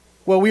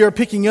Well, we are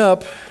picking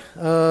up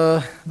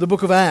the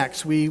book of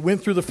Acts. We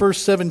went through the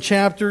first 7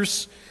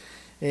 chapters,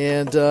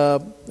 and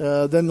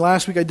then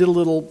last week I did a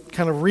little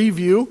kind of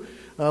review,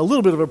 a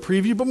little bit of a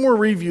preview, but more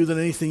review than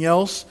anything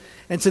else.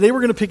 And today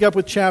we're going to pick up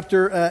with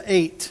chapter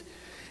 8.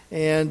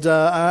 And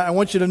I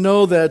want you to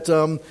know that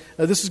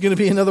this is going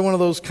to be another one of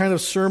those kind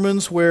of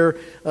sermons where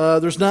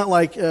there's not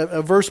like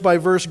a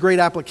verse-by-verse great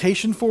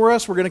application for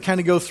us. We're going to kind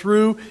of go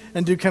through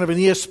and do kind of an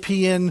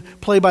ESPN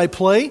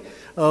play-by-play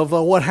of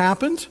what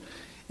happened.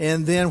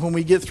 And then when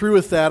we get through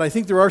with that, I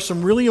think there are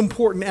some really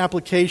important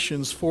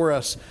applications for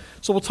us.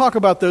 So we'll talk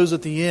about those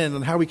at the end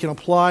and how we can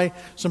apply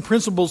some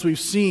principles we've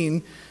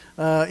seen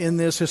in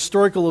this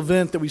historical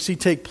event that we see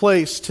take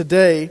place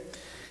today,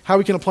 how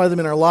we can apply them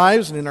in our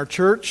lives and in our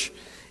church,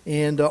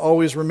 and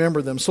always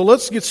remember them. So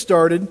let's get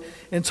started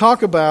and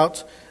talk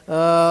about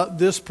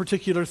this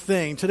particular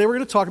thing. Today we're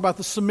going to talk about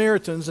the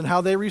Samaritans and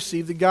how they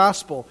received the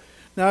gospel.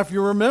 Now, if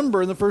you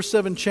remember, in the first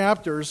 7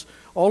 chapters,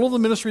 all of the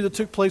ministry that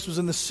took place was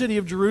in the city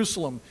of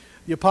Jerusalem.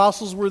 The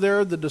apostles were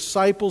there, the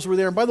disciples were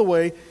there. And by the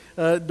way,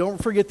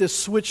 don't forget this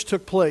switch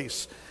took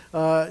place.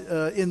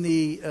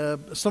 In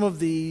some of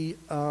the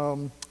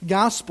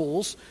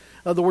Gospels,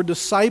 the word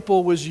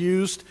disciple was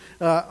used.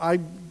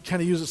 I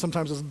kind of use it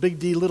sometimes as big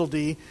D, little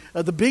d.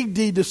 The big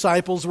D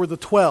disciples were the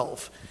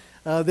 12.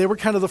 They were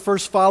kind of the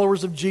first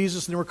followers of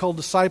Jesus, and they were called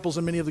disciples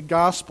in many of the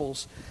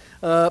Gospels.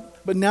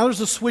 But now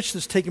there's a switch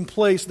that's taken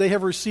place. They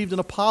have received an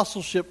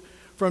apostleship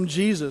from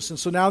Jesus. And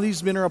so now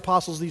these men are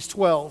apostles, these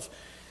 12.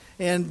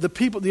 And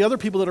the other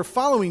people that are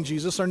following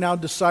Jesus are now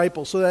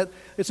disciples. So that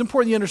it's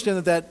important you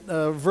understand that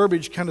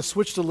verbiage kind of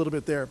switched a little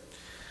bit there.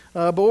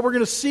 But what we're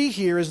going to see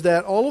here is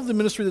that all of the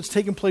ministry that's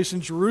taken place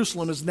in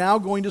Jerusalem is now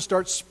going to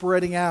start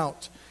spreading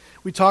out.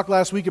 We talked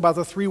last week about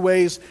the 3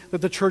 ways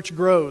that the church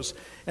grows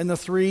and the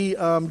 3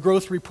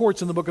 growth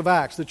reports in the book of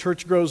Acts. The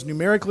church grows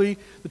numerically,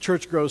 the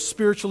church grows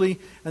spiritually,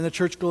 and the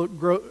church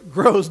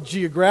grows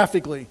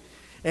geographically.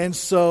 And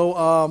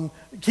so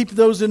keep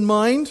those in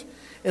mind.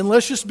 And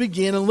let's just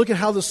begin and look at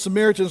how the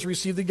Samaritans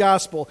received the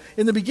gospel.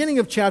 In the beginning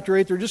of chapter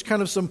 8, there are just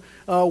kind of some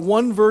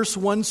one-verse,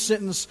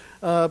 one-sentence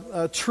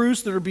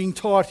truths that are being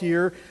taught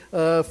here,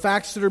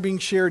 facts that are being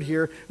shared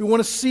here. We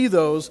want to see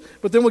those,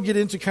 but then we'll get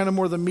into kind of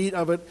more of the meat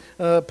of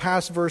it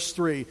past verse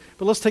 3.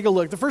 But let's take a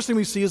look. The first thing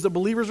we see is that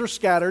believers are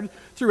scattered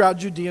throughout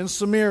Judea and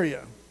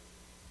Samaria.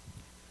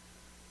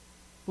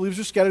 Believers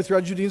are scattered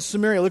throughout Judea and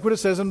Samaria. Look what it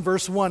says in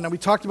verse 1. Now, we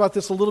talked about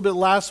this a little bit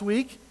last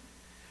week.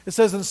 It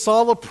says, and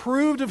Saul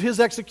approved of his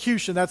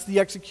execution. That's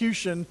the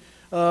execution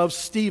of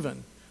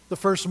Stephen, the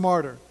first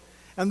martyr.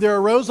 And there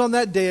arose on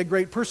that day a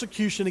great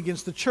persecution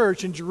against the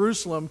church in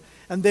Jerusalem,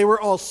 and they were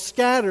all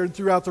scattered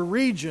throughout the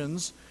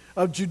regions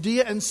of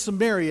Judea and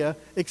Samaria,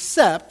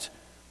 except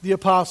the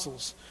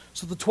apostles.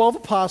 So the 12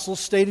 apostles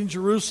stayed in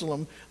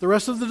Jerusalem. The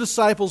rest of the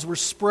disciples were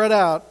spread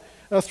out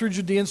through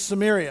Judea and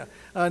Samaria.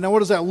 Now what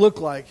does that look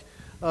like?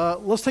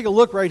 Let's take a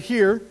look right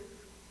here.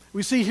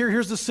 We see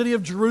here's the city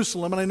of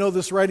Jerusalem, and I know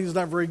this writing is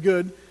not very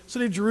good. The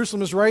city of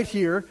Jerusalem is right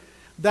here.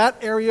 That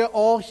area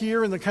all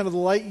here in the kind of the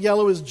light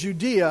yellow is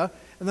Judea,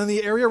 and then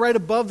the area right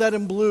above that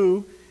in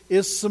blue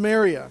is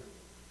Samaria.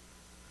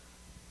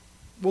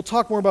 We'll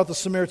talk more about the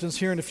Samaritans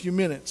here in a few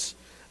minutes.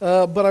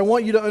 But I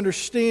want you to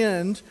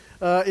understand,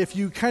 if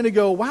you kind of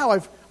go, wow,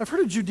 I've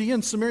heard of Judea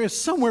and Samaria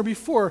somewhere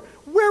before.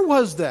 Where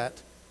was that?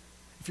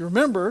 If you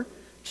remember,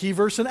 key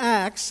verse in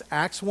Acts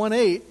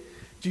 1:8,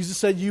 Jesus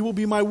said, you will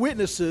be my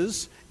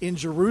witnesses in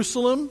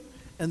Jerusalem,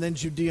 and then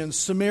Judea and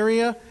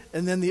Samaria,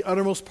 and then the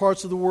uttermost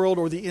parts of the world,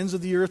 or the ends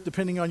of the earth,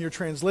 depending on your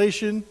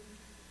translation.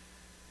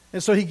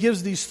 And so he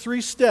gives these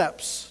 3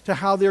 steps to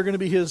how they're going to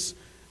be his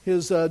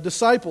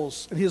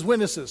disciples and his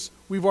witnesses.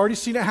 We've already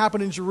seen it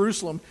happen in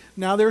Jerusalem.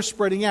 Now they're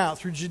spreading out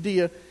through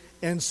Judea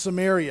and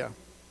Samaria.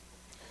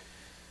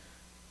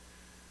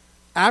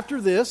 After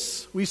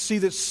this, we see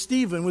that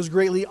Stephen was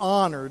greatly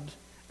honored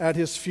at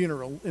his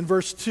funeral. In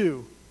verse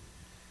 2,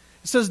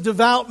 it says,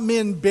 devout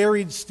men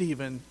buried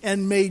Stephen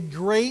and made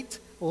great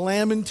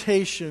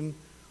lamentation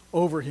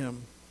over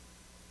him.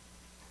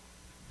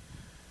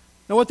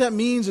 Now what that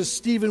means is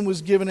Stephen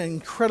was given an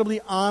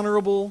incredibly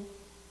honorable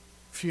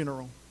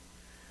funeral.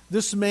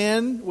 This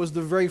man was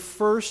the very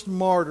first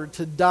martyr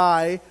to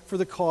die for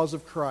the cause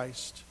of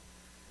Christ.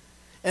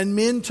 And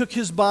men took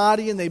his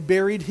body and they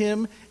buried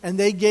him, and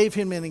they gave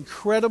him an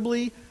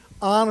incredibly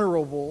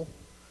honorable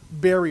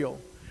burial.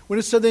 When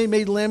it said they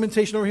made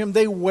lamentation over him,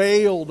 they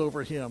wailed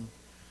over him.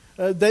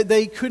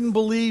 They couldn't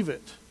believe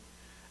it.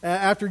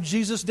 After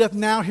Jesus' death,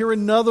 now here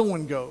another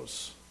one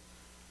goes.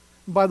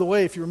 And by the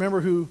way, if you remember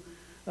who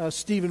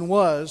Stephen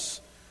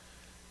was,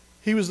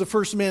 he was the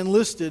first man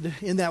listed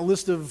in that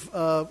list of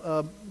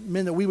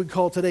men that we would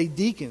call today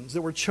deacons,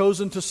 that were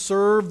chosen to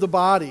serve the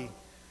body.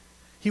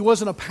 He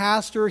wasn't a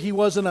pastor. He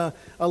wasn't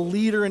a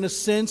leader in a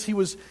sense. He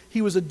was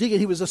a deacon.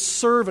 He was a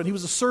servant. He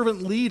was a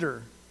servant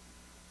leader.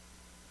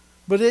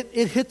 But it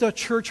hit the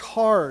church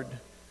hard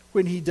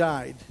when he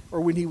died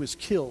or when he was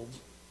killed.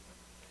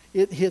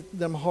 It hit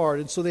them hard.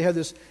 And so they had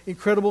this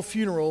incredible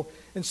funeral,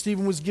 and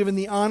Stephen was given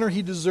the honor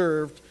he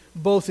deserved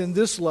both in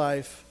this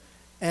life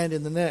and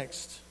in the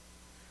next.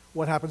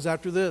 What happens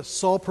after this?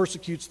 Saul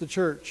persecutes the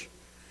church.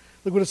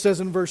 Look what it says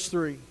in verse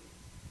 3. It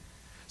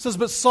says,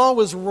 "But Saul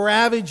was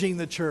ravaging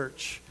the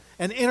church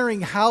and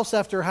entering house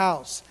after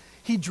house.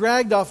 He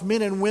dragged off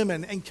men and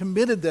women and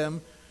committed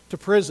them to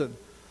prison."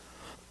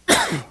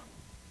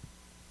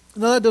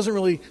 Now that doesn't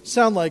really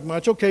sound like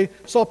much. Okay,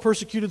 Saul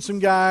persecuted some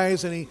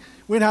guys and he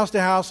went house to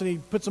house and he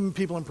put some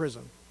people in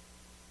prison.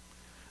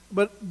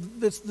 But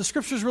the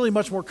scripture is really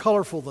much more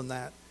colorful than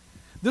that.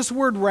 This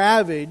word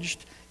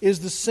ravaged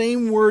is the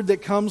same word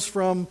that comes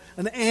from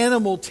an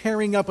animal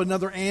tearing up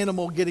another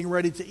animal getting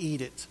ready to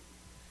eat it.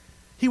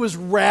 He was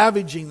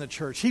ravaging the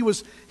church. He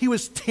was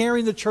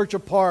tearing the church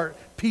apart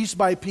piece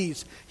by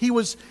piece. He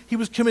was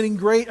committing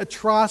great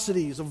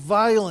atrocities of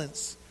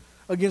violence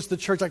against the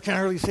church. I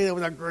can't really say that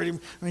without grating.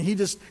 I mean,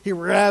 he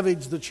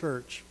ravaged the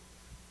church.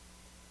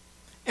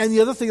 And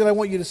the other thing that I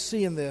want you to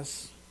see in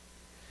this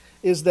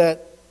is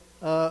that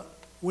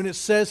when it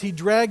says he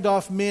dragged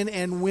off men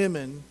and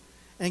women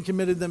and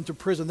committed them to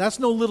prison, that's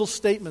no little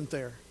statement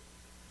there.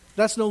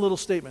 That's no little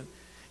statement.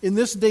 In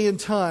this day and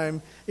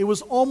time, it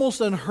was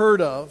almost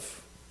unheard of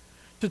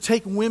to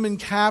take women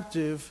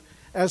captive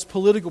as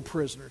political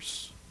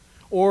prisoners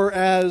or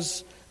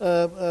as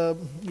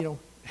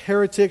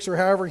heretics, or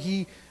however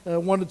he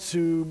wanted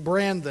to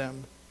brand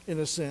them, in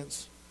a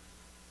sense.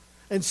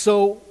 And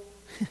so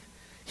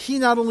he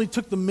not only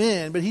took the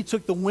men, but he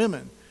took the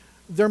women.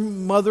 They're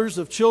mothers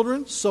of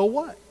children, so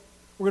what?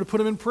 We're going to put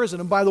them in prison.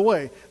 And by the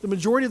way, the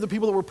majority of the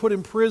people that were put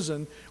in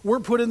prison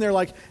weren't put in there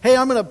like, hey,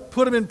 I'm going to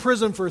put them in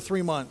prison for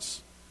 3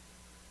 months.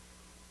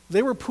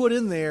 They were put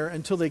in there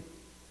until they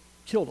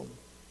killed them.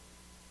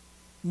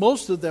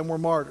 Most of them were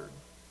martyred.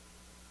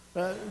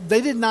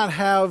 They did not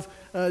have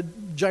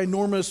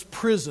ginormous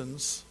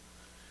prisons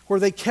where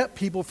they kept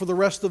people for the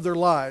rest of their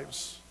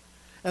lives.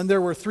 And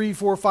there were 3,000,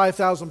 4,000,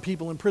 5,000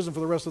 people in prison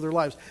for the rest of their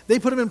lives. They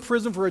put them in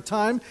prison for a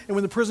time, and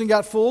when the prison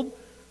got full,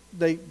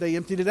 they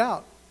emptied it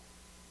out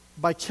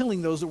by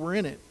killing those that were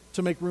in it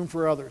to make room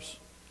for others.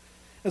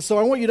 And so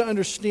I want you to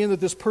understand that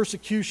this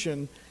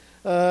persecution,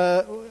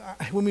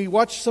 when we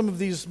watch some of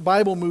these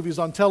Bible movies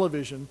on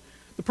television,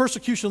 the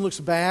persecution looks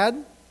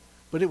bad,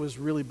 but it was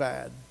really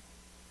bad.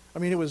 I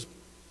mean,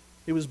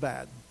 it was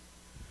bad.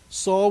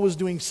 Saul was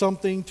doing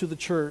something to the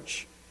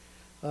church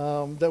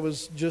that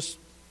was just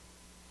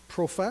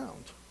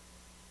profound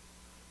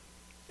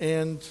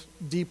and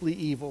deeply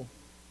evil.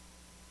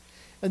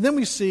 And then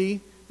we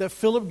see that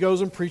Philip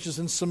goes and preaches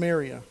in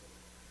Samaria.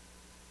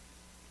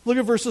 Look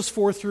at verses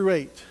 4 through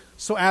 8.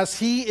 So as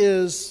he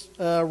is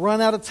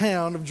run out of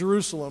town of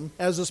Jerusalem,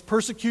 as this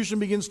persecution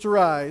begins to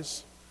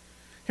rise,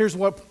 here's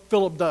what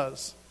Philip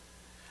does.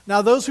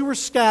 Now those who were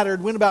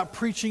scattered went about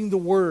preaching the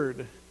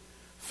word.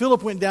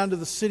 Philip went down to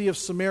the city of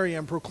Samaria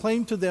and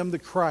proclaimed to them the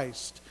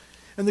Christ.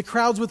 And the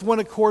crowds with one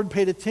accord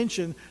paid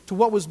attention to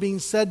what was being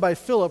said by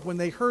Philip when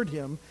they heard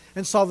him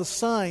and saw the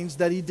signs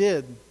that he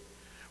did.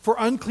 For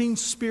unclean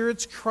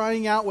spirits,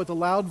 crying out with a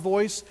loud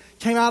voice,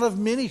 came out of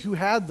many who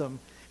had them,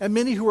 and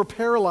many who were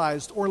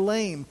paralyzed or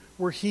lame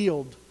were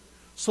healed.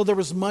 So there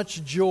was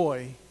much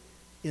joy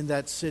in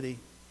that city.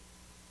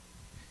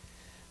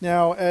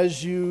 Now,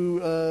 as you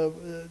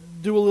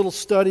do a little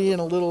study and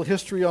a little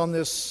history on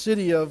this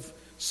city of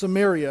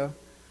Samaria,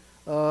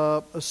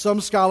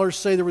 some scholars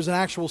say there was an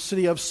actual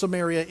city of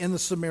Samaria in the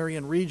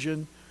Samarian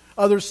region.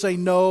 Others say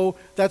no,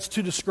 that's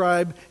to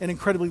describe an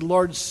incredibly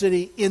large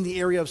city in the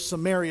area of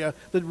Samaria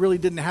that really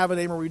didn't have a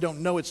name, or we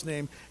don't know its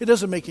name. It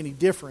doesn't make any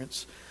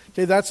difference.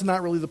 Okay, that's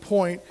not really the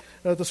point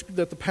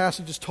that the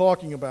passage is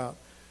talking about.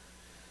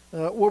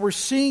 What we're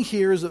seeing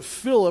here is that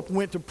Philip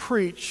went to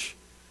preach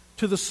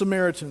to the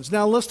Samaritans.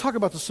 Now let's talk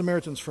about the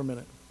Samaritans for a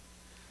minute.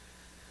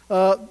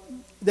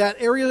 That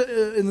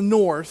area in the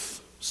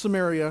north,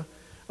 Samaria,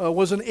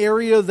 was an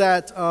area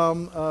that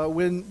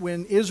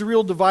when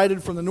Israel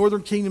divided from the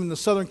northern kingdom and the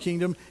southern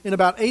kingdom, in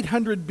about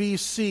 800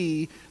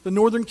 BC, the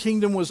northern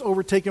kingdom was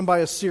overtaken by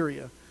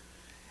Assyria.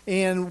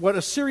 And what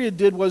Assyria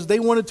did was they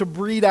wanted to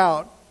breed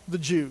out the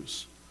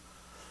Jews.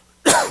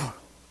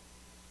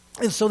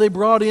 And so they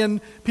brought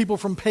in people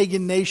from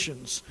pagan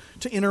nations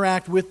to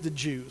interact with the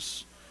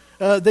Jews.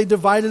 They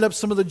divided up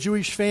some of the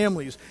Jewish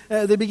families.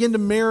 They began to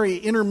marry,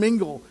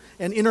 intermingle,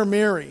 and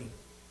intermarry.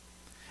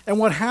 And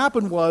what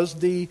happened was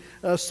the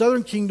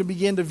southern kingdom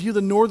began to view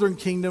the northern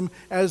kingdom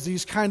as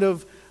these kind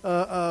of,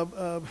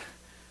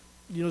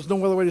 there's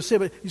no other way to say it,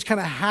 but these kind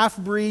of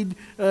half-breed,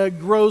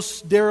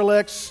 gross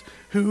derelicts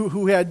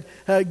who had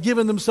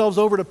given themselves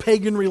over to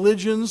pagan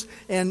religions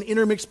and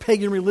intermixed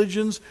pagan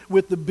religions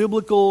with the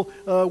biblical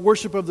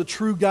worship of the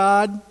true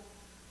God.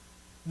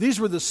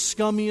 These were the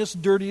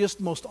scummiest, dirtiest,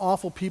 most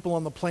awful people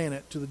on the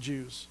planet to the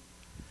Jews.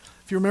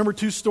 If you remember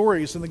two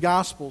stories in the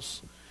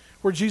Gospels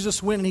where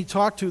Jesus went and he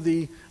talked to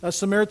the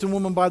Samaritan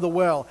woman by the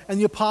well, and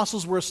the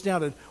apostles were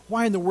astounded.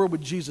 Why in the world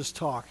would Jesus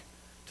talk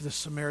to the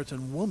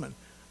Samaritan woman?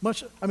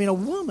 A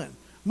woman,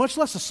 much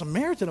less a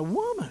Samaritan, a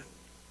woman.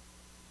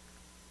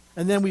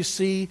 And then we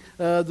see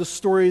the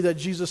story that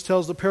Jesus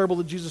tells, the parable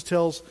that Jesus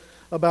tells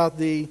about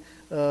the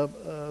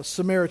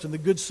Samaritan, the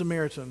Good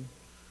Samaritan,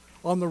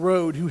 on the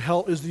road who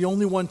is the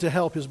only one to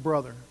help his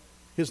brother,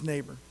 his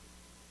neighbor.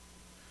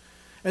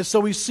 And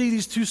so we see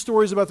these two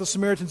stories about the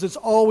Samaritans. It's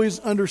always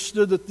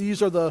understood that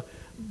these are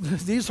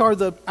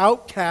the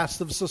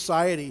outcasts of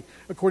society,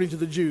 according to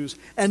the Jews.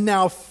 And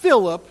now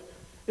Philip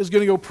is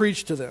going to go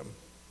preach to them.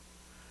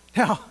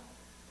 Now,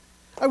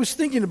 I was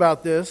thinking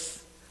about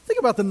this. Think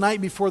about the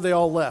night before they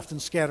all left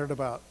and scattered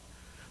about.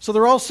 So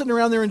they're all sitting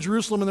around there in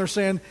Jerusalem and they're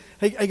saying,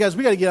 hey guys,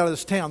 we got to get out of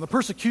this town. The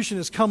persecution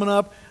is coming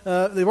up.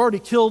 They've already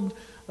killed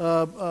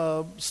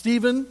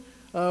Stephen.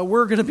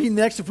 We're going to be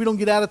next if we don't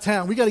get out of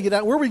town. We got to get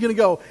out. Where are we going to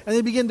go? And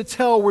they begin to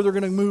tell where they're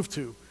going to move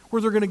to,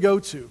 where they're going to go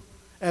to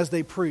as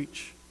they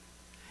preach.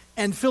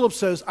 And Philip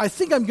says, I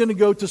think I'm going to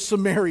go to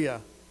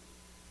Samaria.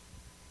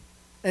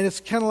 And it's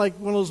kind of like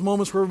one of those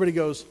moments where everybody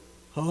goes,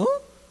 huh?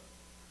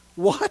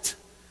 What?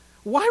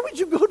 Why would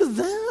you go to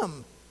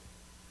them?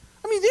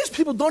 I mean, these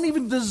people don't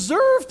even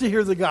deserve to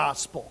hear the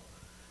gospel.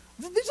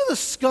 These are the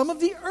scum of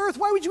the earth.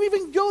 Why would you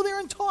even go there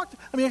and talk?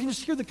 I mean, I can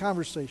just hear the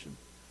conversation.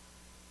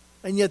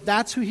 And yet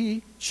that's who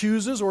he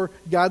chooses, or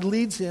God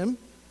leads him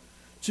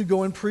to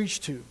go and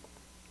preach to.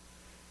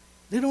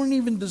 They don't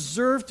even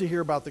deserve to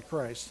hear about the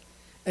Christ.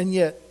 And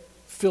yet,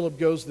 Philip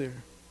goes there.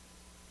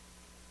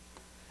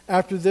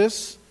 After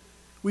this,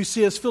 we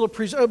see as Philip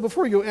preaches,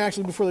 before they go,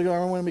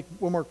 I want to make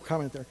one more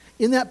comment there.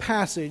 In that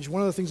passage,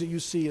 one of the things that you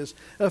see is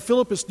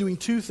Philip is doing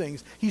two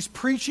things. He's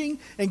preaching,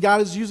 and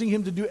God is using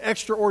him to do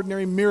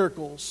extraordinary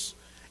miracles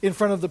in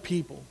front of the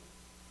people.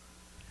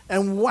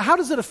 And how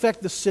does it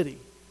affect the city?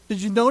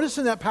 Did you notice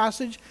in that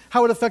passage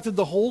how it affected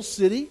the whole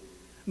city?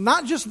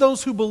 Not just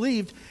those who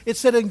believed. It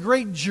said, "And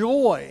great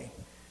joy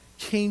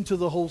came to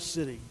the whole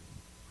city."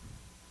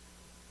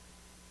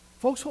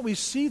 Folks, what we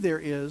see there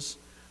is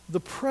the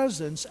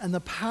presence and the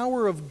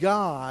power of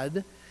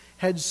God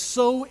had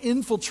so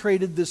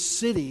infiltrated this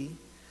city.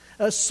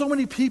 So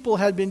many people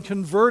had been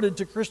converted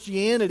to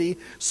Christianity.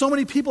 So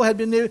many people had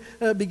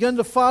begun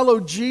to follow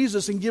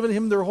Jesus and given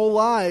him their whole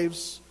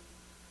lives.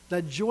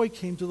 That joy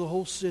came to the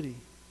whole city.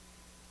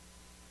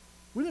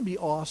 Wouldn't it be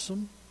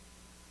awesome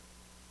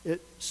at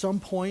some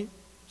point,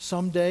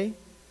 someday,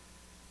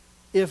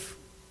 if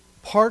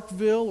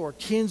Parkville or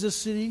Kansas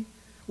City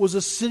was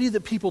a city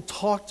that people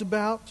talked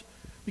about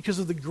because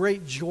of the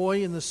great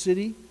joy in the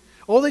city?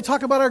 Oh, they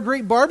talk about our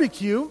great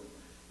barbecue,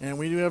 and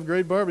we do have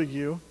great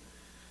barbecue.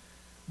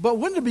 But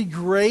wouldn't it be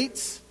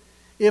great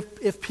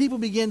if people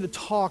began to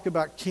talk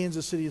about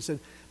Kansas City and said,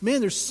 man,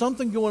 there's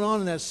something going on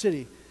in that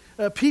city.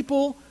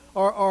 People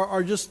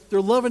are just, they're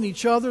loving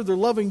each other, they're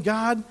loving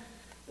God.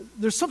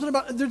 There's something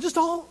about,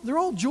 they're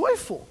all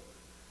joyful.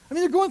 I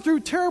mean, they're going through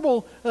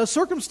terrible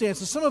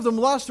circumstances. Some of them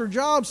lost their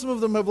jobs. Some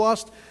of them have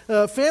lost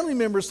family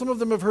members. Some of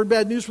them have heard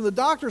bad news from the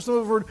doctor. Some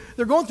of them have heard,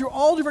 they're going through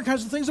all different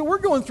kinds of things that we're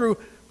going through,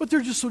 but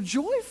they're just so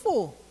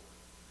joyful.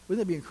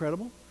 Wouldn't that be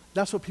incredible?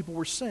 That's what people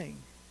were saying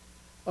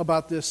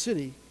about this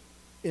city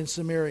in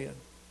Samaria.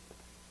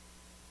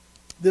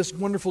 This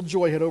wonderful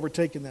joy had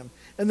overtaken them.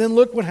 And then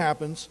look what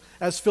happens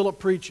as Philip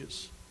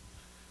preaches.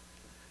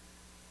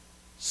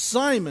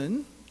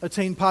 Simon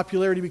attained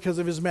popularity because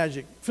of his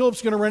magic.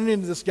 Philip's going to run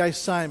into this guy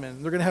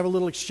Simon. They're going to have a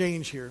little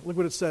exchange here. Look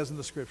what it says in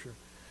the scripture.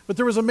 But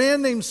there was a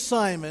man named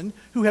Simon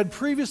who had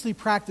previously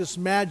practiced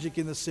magic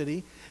in the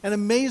city and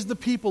amazed the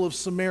people of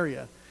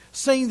Samaria,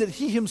 saying that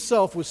he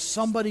himself was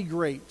somebody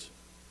great.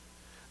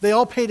 They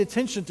all paid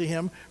attention to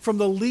him, from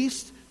the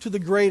least to the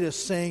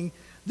greatest, saying,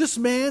 "This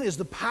man is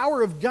the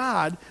power of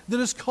God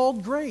that is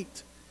called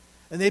great."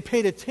 And they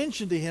paid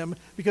attention to him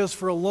because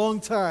for a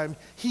long time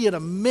he had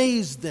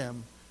amazed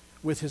them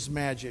with his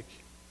magic.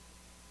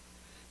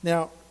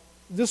 Now,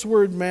 this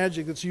word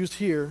magic that's used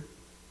here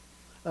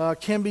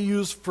can be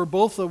used for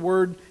both the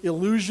word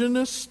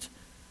illusionist,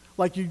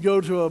 like you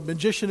go to a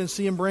magician and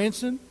see him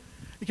Branson.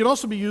 It can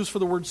also be used for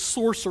the word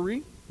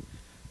sorcery.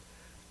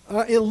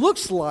 It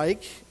looks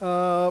like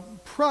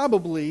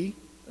probably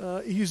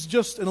he's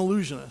just an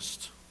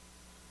illusionist.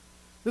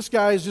 This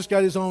guy's just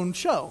got his own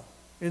show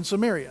in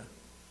Samaria.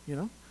 You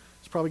know,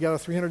 he's probably got a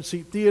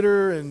 300-seat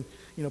theater, and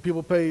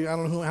people pay, I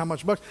don't know how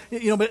much bucks.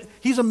 But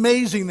he's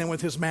amazing them with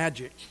his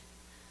magic.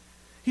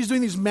 He's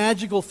doing these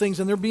magical things,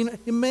 and they're being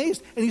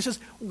amazed. And he says,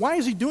 why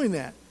is he doing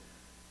that?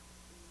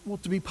 Well,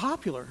 to be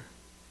popular.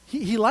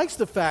 He likes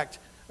the fact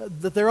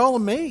that they're all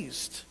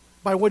amazed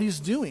by what he's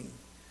doing.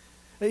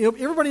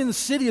 Everybody in the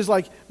city is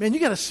like, man, you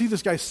got to see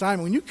this guy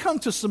Simon. When you come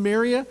to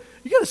Samaria,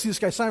 you got to see this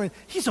guy Simon.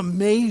 He's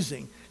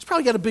amazing. He's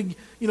probably got a big,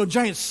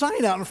 giant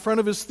sign out in front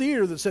of his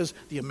theater that says,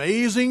 "The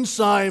Amazing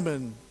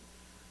Simon."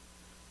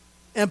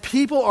 And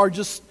people are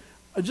just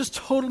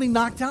totally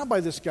knocked out by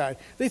this guy.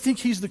 They think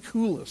he's the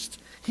coolest.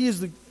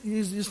 He's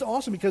just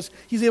awesome because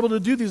he's able to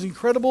do these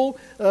incredible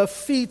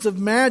feats of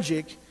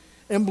magic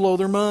and blow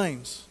their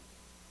minds.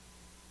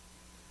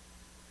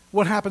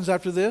 What happens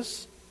after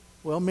this?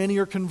 Well, many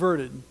are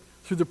converted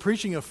through the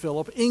preaching of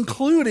Philip,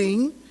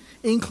 including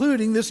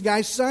this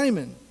guy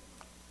Simon,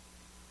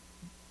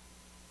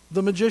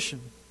 the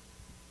magician.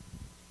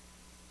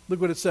 Look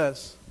what it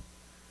says.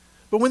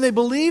 But when they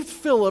believed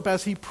Philip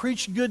as he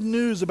preached good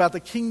news about the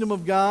kingdom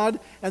of God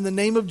and the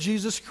name of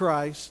Jesus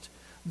Christ,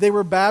 they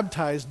were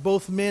baptized,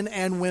 both men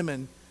and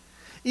women.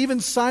 Even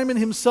Simon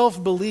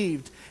himself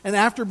believed, and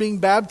after being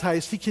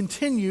baptized, he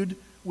continued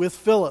with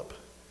Philip.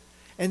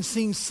 And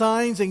seeing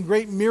signs and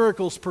great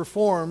miracles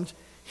performed,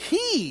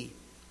 he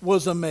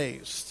was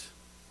amazed.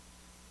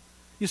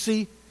 You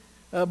see,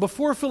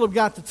 before Philip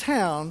got to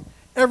town,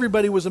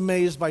 everybody was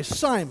amazed by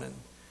Simon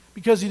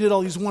because he did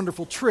all these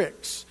wonderful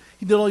tricks.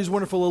 He did all these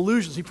wonderful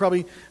illusions. He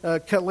probably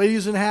cut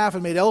ladies in half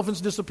and made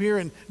elephants disappear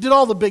and did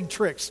all the big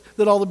tricks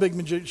that all the big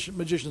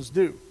magicians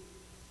do.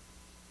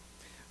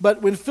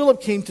 But when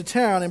Philip came to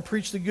town and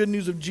preached the good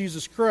news of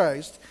Jesus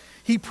Christ,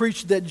 he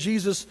preached that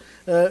Jesus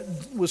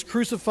was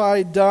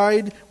crucified,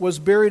 died, was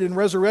buried, and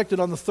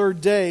resurrected on the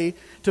third day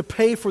to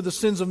pay for the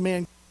sins of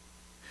man.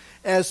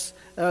 As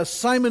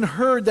Simon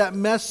heard that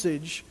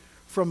message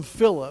from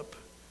Philip,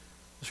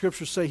 the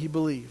scriptures say he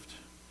believed.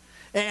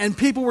 And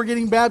people were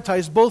getting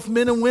baptized. Both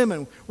men and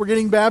women were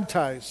getting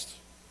baptized.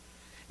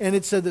 And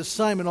it said that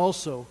Simon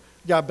also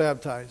got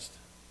baptized.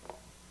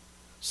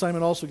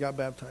 Simon also got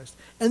baptized.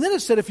 And then it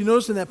said, if you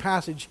notice in that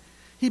passage,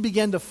 he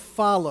began to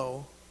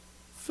follow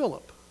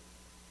Philip.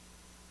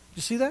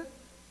 You see that?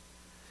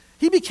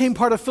 He became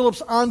part of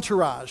Philip's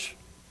entourage.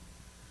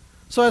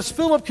 So as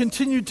Philip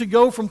continued to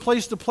go from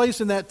place to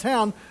place in that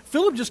town,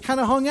 Philip just kind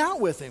of hung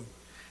out with him.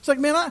 It's like,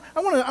 man, I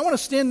want to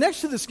stand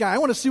next to this guy. I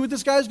want to see what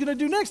this guy's going to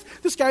do next.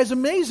 This guy's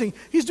amazing.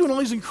 He's doing all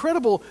these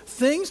incredible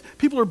things.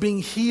 People are being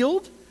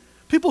healed.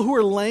 People who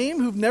are lame,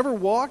 who've never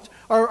walked,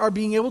 are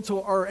able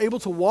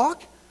to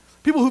walk.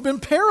 People who've been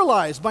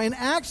paralyzed by an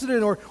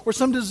accident or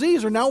some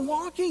disease are now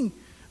walking.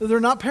 They're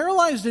not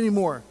paralyzed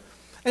anymore.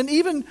 And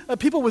even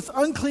people with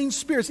unclean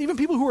spirits, even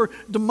people who are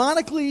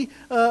demonically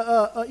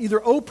either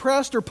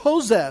oppressed or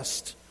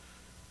possessed,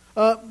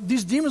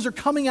 these demons are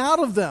coming out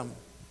of them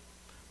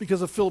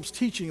because of Philip's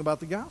teaching about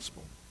the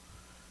gospel.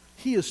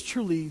 He is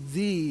truly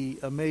the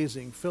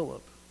amazing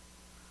Philip,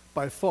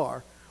 by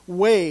far.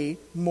 Way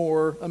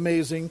more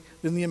amazing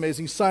than the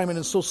amazing Simon.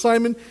 And so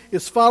Simon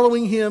is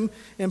following him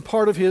and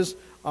part of his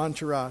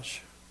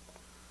entourage.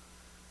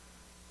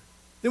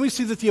 Then we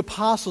see that the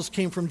apostles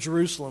came from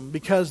Jerusalem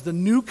because the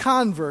new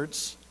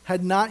converts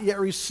had not yet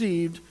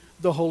received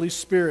the Holy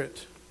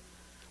Spirit.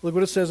 Look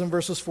what it says in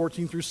verses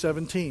 14 through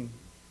 17.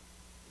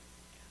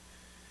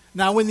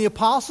 Now when the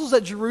apostles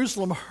at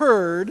Jerusalem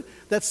heard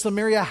that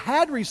Samaria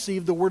had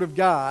received the word of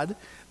God,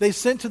 they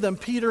sent to them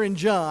Peter and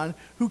John,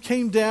 who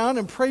came down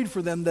and prayed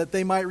for them that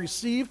they might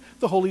receive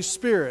the Holy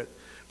Spirit.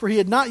 For he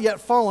had not yet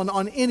fallen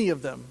on any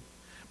of them,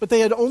 but they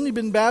had only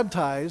been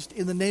baptized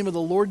in the name of the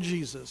Lord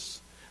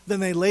Jesus. Then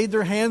they laid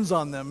their hands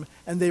on them,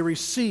 and they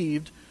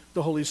received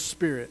the Holy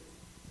Spirit.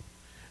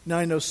 Now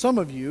I know some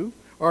of you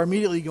are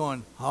immediately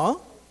going, huh?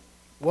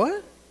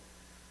 What?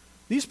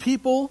 These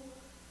people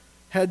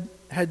had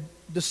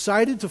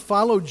decided to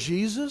follow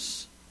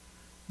Jesus?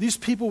 These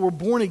people were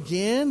born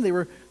again. They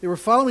were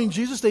following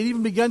Jesus. They'd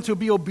even begun to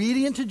be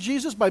obedient to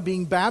Jesus by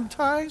being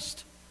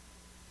baptized.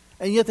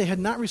 And yet they had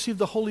not received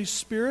the Holy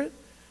Spirit.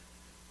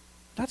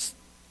 That's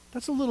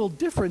a little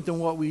different than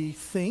what we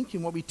think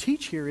and what we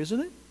teach here, isn't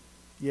it?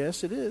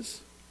 Yes, it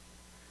is.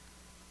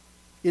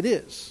 It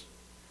is.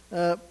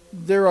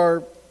 There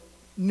are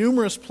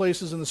numerous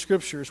places in the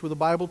Scriptures where the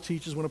Bible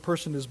teaches when a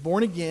person is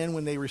born again,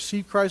 when they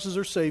receive Christ as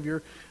their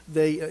Savior,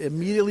 they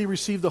immediately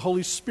receive the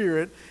Holy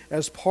Spirit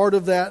as part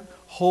of that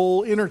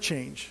whole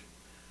interchange.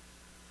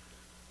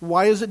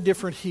 Why is it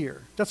different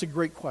here? That's a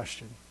great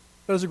question.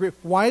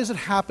 Why has it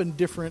happened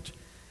different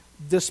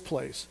this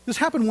place? This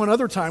happened one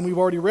other time we've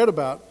already read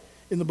about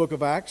in the book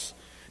of Acts.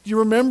 Do you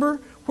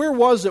remember? Where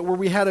was it where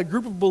we had a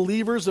group of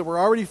believers that were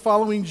already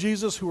following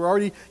Jesus, who were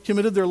already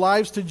committed their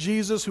lives to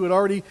Jesus, who had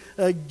already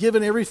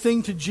given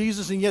everything to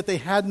Jesus, and yet they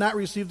had not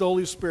received the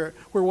Holy Spirit?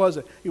 Where was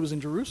it? It was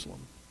in Jerusalem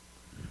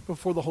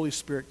before the Holy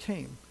Spirit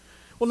came.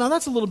 Well, now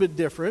that's a little bit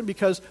different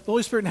because the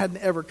Holy Spirit hadn't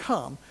ever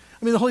come.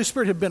 I mean, the Holy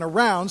Spirit had been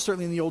around,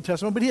 certainly in the Old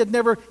Testament, but he had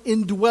never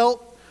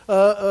indwelt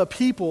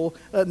people,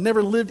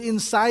 never lived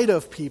inside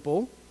of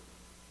people.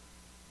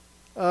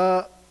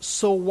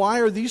 So why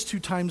are these two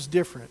times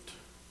different?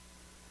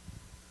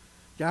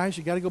 Guys,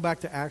 you got to go back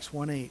to Acts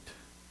 1:8.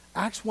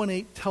 Acts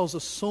 1:8 tells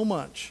us so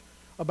much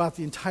about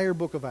the entire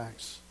book of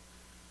Acts.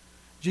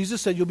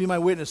 Jesus said, "You'll be my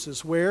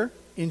witnesses." Where?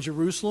 In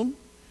Jerusalem,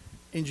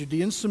 in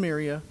Judea and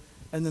Samaria,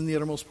 and then the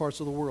uttermost parts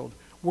of the world.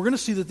 We're going to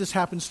see that this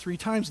happens 3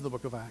 times in the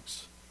book of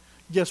Acts.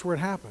 Guess where it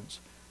happens?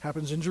 It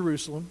happens in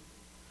Jerusalem.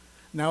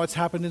 Now it's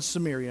happened in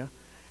Samaria.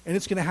 And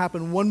it's going to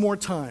happen one more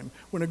time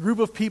when a group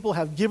of people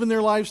have given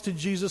their lives to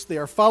Jesus. They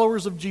are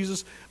followers of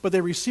Jesus, but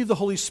they receive the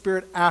Holy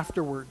Spirit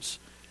afterwards.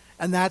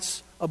 And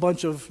that's a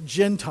bunch of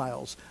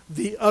Gentiles,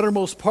 the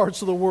uttermost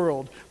parts of the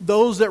world,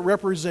 those that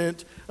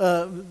represent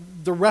the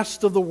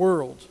rest of the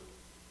world.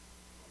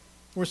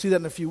 We're going to see that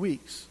in a few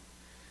weeks.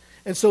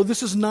 And so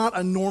this is not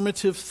a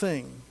normative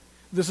thing.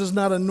 This is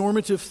not a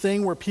normative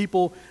thing where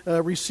people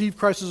receive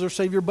Christ as their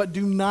Savior but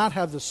do not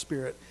have the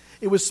Spirit.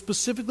 It was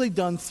specifically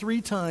done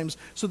 3 times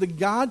so that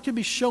God could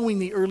be showing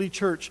the early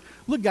church,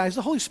 look guys,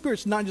 the Holy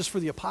Spirit's not just for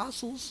the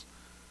apostles.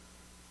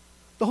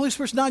 The Holy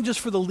Spirit's not just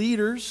for the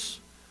leaders.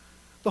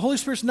 The Holy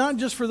Spirit's not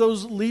just for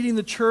those leading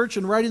the church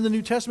and writing the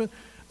New Testament.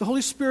 The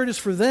Holy Spirit is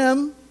for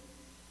them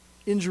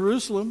in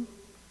Jerusalem.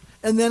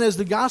 And then as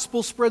the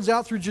gospel spreads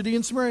out through Judea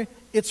and Samaria,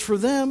 it's for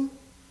them.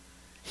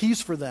 He's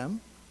for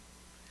them.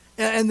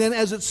 And then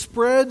as it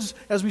spreads,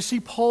 as we see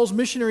Paul's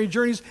missionary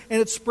journeys,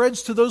 and it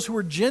spreads to those who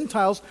are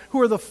Gentiles,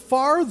 who are the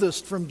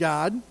farthest from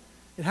God,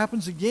 it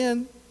happens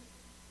again.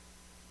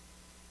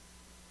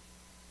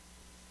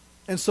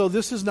 And so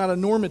this is not a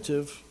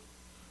normative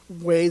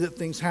way that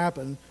things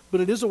happen,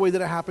 but it is a way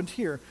that it happened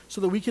here,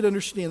 so that we can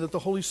understand that the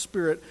Holy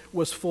Spirit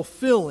was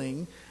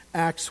fulfilling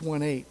Acts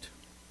 1:8.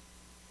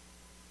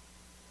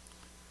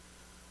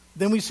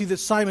 Then we see that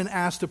Simon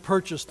asked to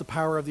purchase the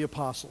power of the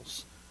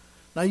apostles.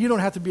 Now, you don't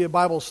have to be a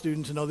Bible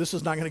student to know this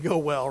is not going to go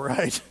well,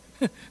 right?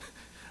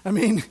 I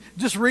mean,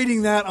 just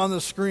reading that on the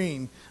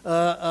screen.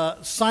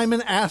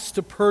 Simon asked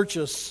to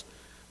purchase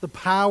the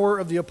power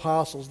of the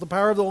apostles, the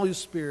power of the Holy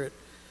Spirit.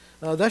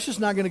 That's just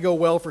not going to go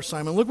well for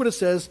Simon. Look what it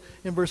says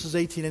in verses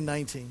 18 and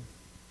 19.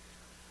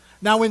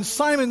 Now, when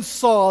Simon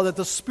saw that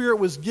the Spirit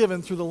was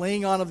given through the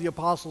laying on of the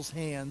apostles'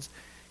 hands,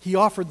 he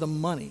offered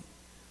them money,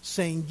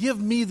 saying, "Give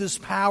me this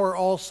power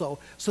also,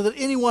 so that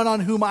anyone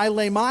on whom I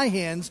lay my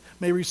hands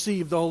may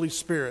receive the Holy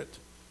Spirit."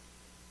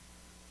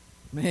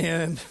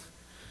 Man,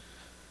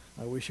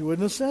 I wish you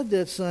wouldn't have said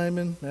that,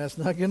 Simon. That's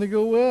not going to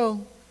go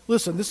well.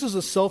 Listen, this is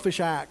a selfish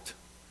act.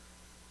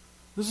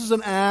 This is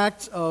an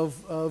act of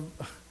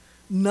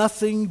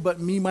nothing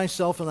but me,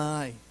 myself, and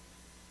I.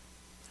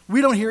 We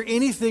don't hear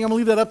anything. I'm going to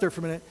leave that up there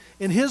for a minute.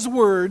 In his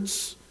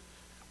words,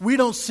 we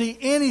don't see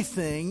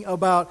anything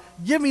about,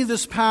 give me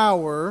this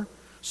power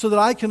so that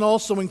I can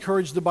also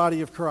encourage the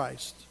body of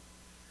Christ.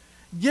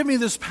 Give me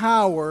this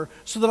power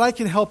so that I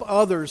can help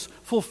others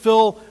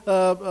fulfill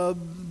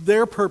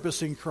their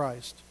purpose in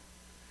Christ.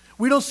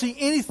 We don't see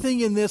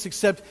anything in this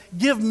except,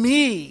 give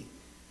me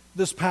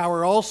this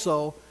power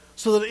also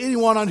so that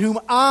anyone on whom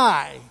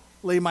I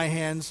lay my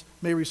hands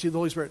may receive the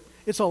Holy Spirit.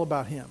 It's all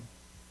about him.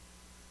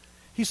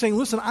 He's saying,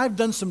 listen, I've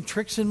done some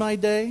tricks in my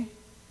day,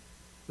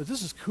 but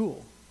this is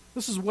cool.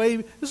 This is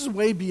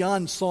way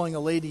beyond sawing a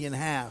lady in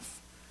half.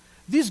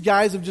 These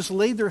guys have just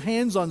laid their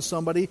hands on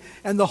somebody,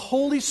 and the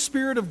Holy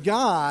Spirit of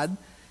God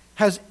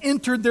has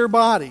entered their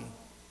body.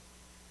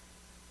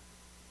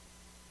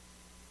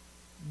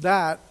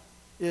 That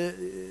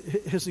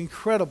is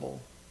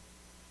incredible.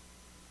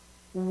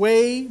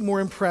 Way more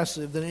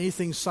impressive than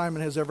anything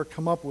Simon has ever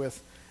come up with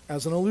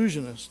as an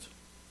illusionist.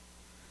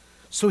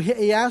 So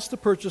he asked to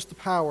purchase the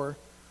power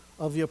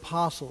of the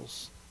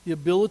apostles, the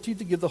ability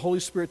to give the Holy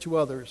Spirit to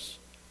others.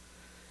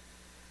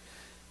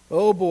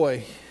 Oh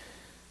boy.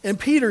 And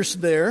Peter's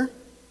there,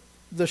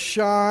 the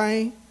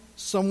shy,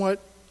 somewhat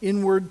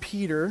inward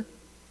Peter,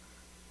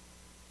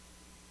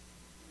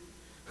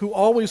 who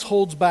always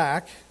holds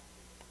back.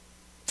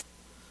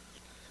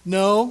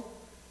 No,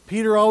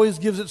 Peter always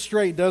gives it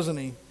straight, doesn't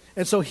he?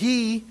 And so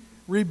he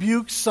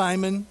rebukes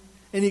Simon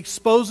and he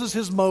exposes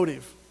his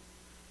motive.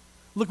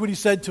 Look what he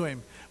said to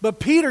him. But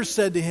Peter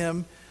said to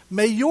him,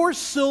 "May your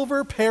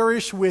silver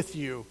perish with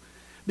you,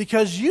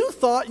 because you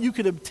thought you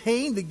could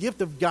obtain the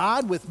gift of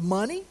God with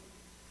money?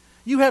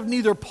 You have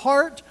neither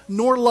part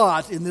nor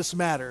lot in this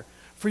matter,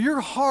 for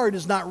your heart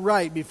is not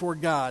right before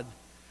God.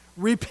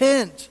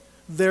 Repent,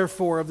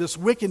 therefore, of this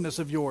wickedness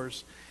of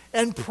yours,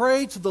 and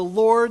pray to the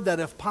Lord that,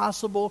 if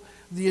possible,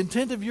 the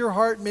intent of your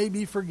heart may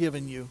be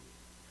forgiven you.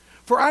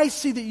 For I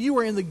see that you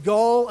are in the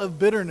gall of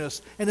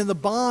bitterness and in the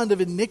bond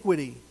of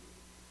iniquity."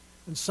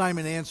 And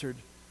Simon answered,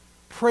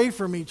 "Pray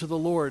for me to the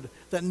Lord,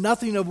 that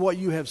nothing of what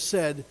you have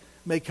said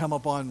may come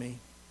upon me."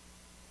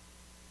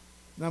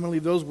 Now I'm going to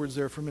leave those words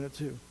there for a minute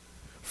too.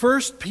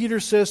 First, Peter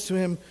says to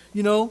him,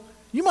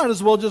 you might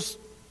as well just,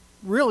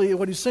 really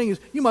what he's saying is,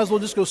 you might as well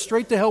just go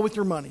straight to hell with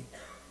your money.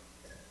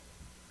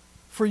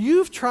 For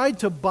you've tried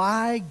to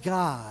buy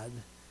God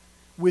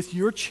with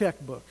your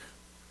checkbook.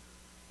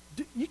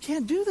 You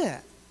can't do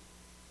that.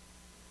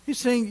 He's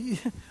saying,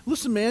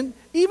 listen, man,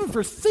 even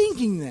for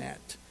thinking that,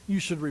 you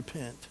should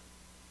repent.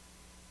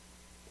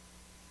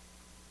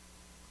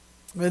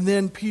 And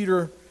then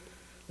Peter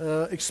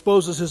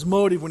exposes his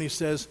motive when he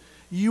says,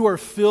 you are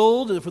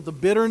filled with the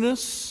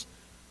bitterness,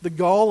 the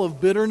gall of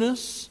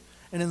bitterness,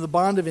 and in the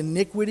bond of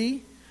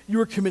iniquity.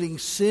 You are committing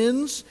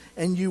sins,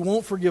 and you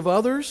won't forgive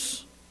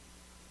others.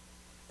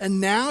 And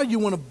now you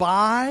want to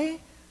buy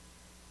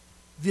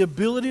the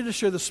ability to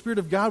share the Spirit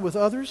of God with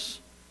others?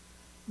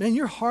 Man,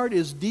 your heart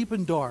is deep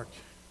and dark.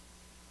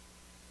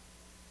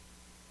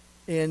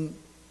 And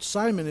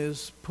Simon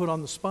is put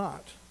on the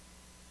spot.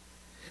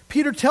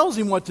 Peter tells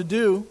him what to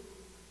do.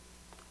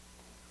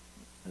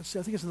 Let's see,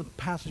 I think it's in the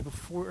passage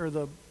before,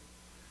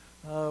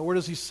 or where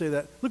does he say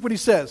that? Look what he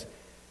says.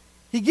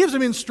 He gives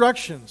him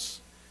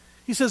instructions.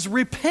 He says,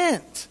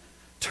 repent,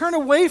 turn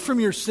away from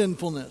your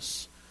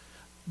sinfulness,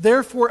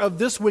 therefore of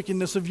this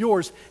wickedness of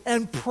yours,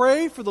 and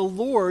pray for the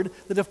Lord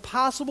that if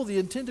possible the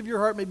intent of your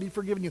heart may be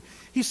forgiven you.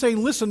 He's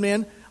saying, listen,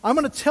 man, I'm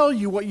going to tell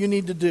you what you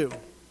need to do.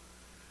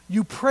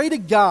 You pray to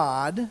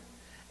God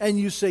and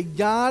you say,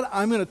 God,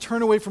 I'm going to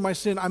turn away from my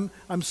sin.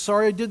 I'm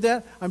sorry I did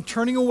that. I'm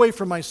turning away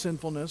from my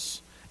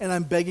sinfulness and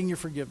I'm begging your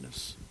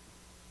forgiveness.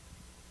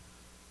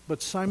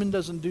 But Simon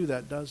doesn't do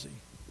that, does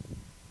he?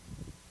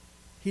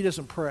 He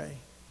doesn't pray.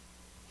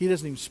 He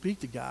doesn't even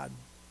speak to God.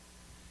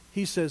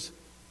 He says,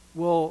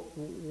 well,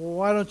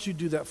 why don't you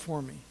do that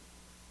for me?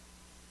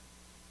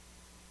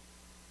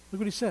 Look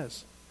what he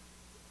says.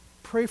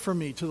 Pray for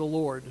me to the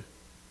Lord,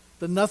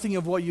 that nothing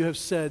of what you have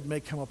said may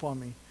come upon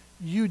me.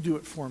 You do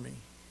it for me.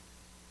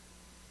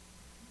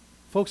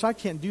 Folks, I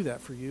can't do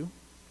that for you.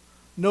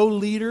 No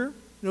leader,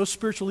 no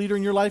spiritual leader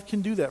in your life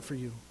can do that for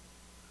you.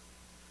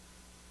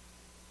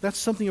 That's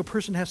something a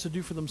person has to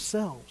do for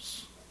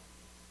themselves.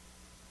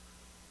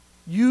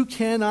 You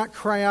cannot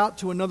cry out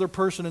to another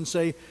person and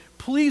say,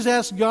 please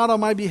ask God on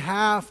my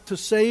behalf to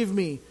save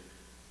me,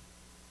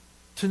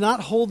 to not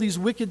hold these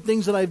wicked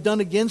things that I've done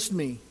against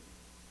me.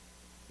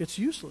 It's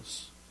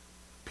useless.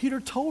 Peter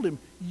told him,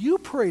 you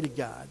pray to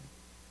God.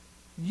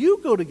 You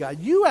go to God.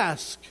 You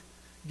ask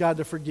God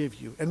to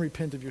forgive you and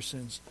repent of your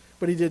sins.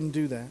 But he didn't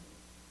do that.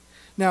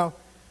 Now,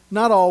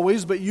 not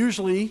always, but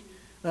usually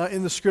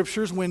in the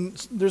Scriptures, when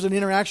there's an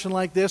interaction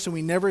like this and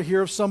we never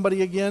hear of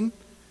somebody again,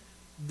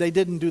 they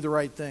didn't do the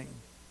right thing.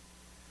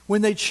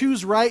 When they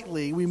choose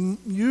rightly, we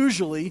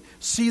usually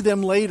see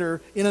them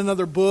later in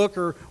another book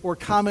or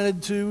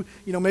commented to.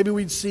 Maybe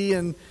we'd see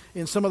in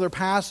some other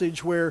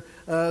passage where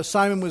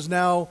Simon was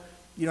now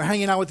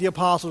hanging out with the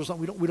apostles or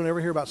something. We don't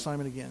ever hear about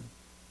Simon again.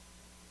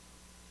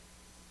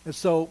 And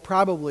so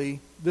probably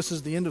this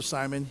is the end of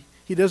Simon.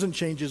 He doesn't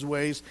change his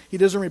ways. He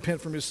doesn't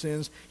repent from his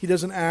sins. He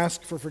doesn't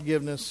ask for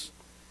forgiveness.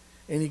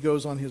 And he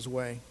goes on his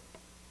way.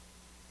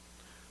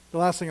 The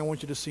last thing I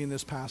want you to see in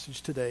this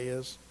passage today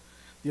is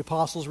the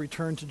apostles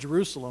returned to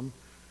Jerusalem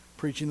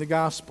preaching the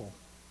gospel.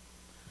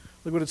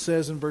 Look what it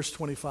says in verse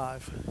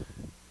 25.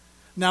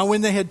 Now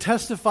when they had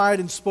testified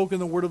and spoken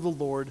the word of the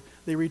Lord,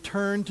 they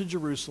returned to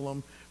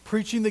Jerusalem,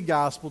 preaching the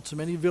gospel to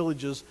many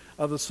villages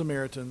of the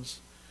Samaritans.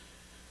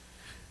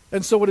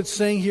 And so what it's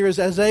saying here is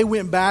as they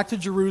went back to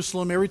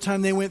Jerusalem, every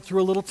time they went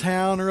through a little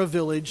town or a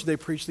village, they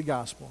preached the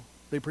gospel.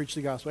 They preached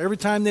the gospel. Every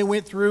time they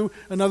went through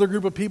another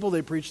group of people,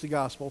 they preached the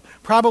gospel.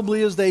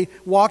 Probably as they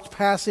walked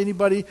past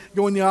anybody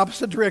going the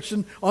opposite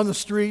direction on the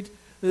street,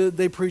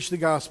 they preached the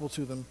gospel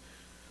to them.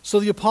 So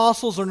the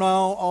apostles are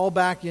now all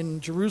back in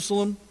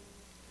Jerusalem,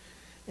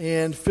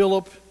 and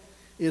Philip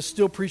is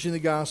still preaching the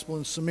gospel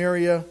in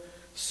Samaria,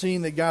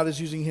 seeing that God is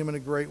using him in a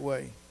great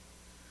way.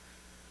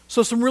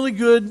 So some really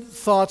good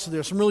thoughts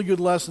there, some really good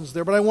lessons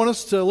there. But I want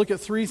us to look at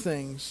three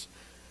things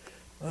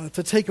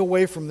to take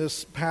away from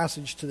this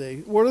passage today.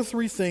 What are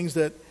three things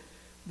that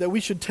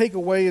we should take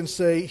away and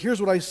say,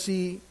 here's what I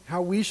see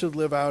how we should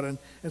live out, and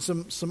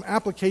some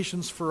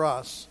applications for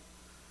us.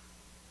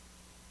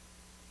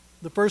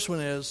 The first one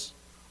is,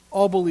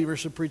 all believers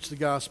should preach the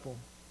gospel.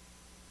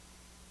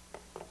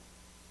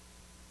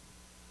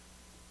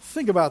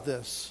 Think about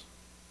this.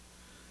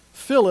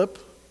 Philip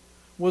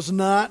was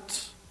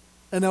not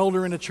an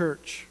elder in a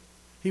church.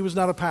 He was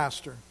not a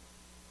pastor.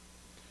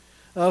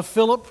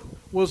 Philip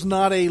was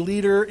not a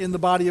leader in the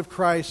body of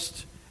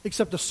Christ,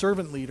 except a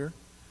servant leader.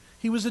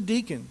 He was a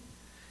deacon.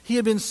 He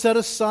had been set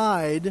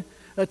aside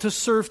to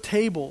serve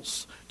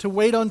tables, to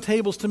wait on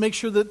tables, to make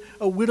sure that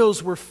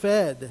widows were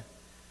fed.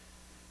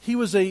 He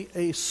was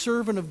a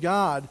servant of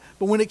God.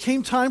 But when it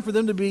came time for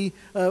them to be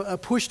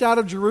pushed out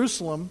of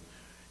Jerusalem,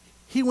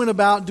 he went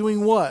about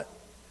doing what?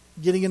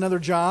 Getting another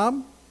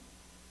job?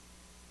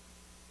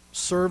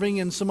 Serving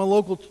in some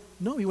local...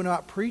 No, he went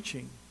out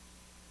preaching.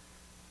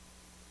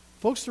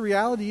 Folks, the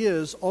reality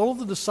is, all of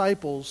the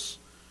disciples,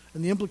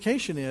 and the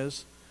implication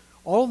is,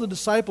 all of the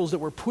disciples that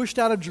were pushed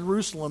out of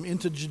Jerusalem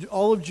into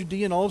all of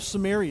Judea and all of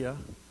Samaria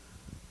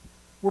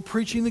were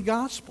preaching the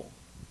gospel.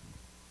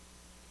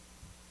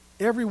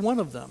 Every one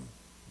of them.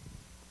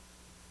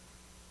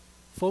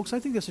 Folks, I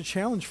think that's a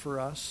challenge for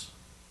us.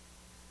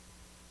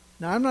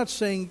 Now, I'm not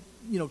saying,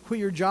 quit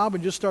your job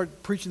and just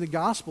start preaching the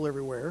gospel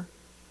everywhere.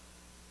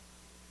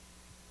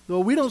 Though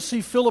we don't see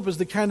Philip as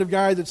the kind of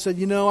guy that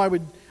said,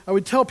 I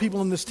would tell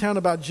people in this town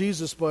about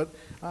Jesus, but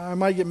I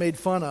might get made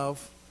fun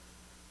of.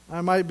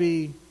 I might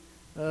be,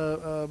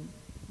 they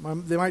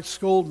might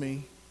scold me.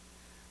 In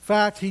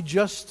fact, he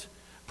just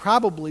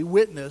probably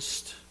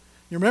witnessed.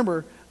 You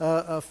remember,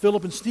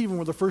 Philip and Stephen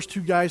were the first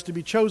two guys to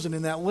be chosen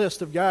in that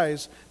list of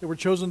guys that were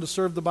chosen to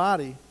serve the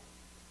body.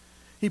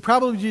 He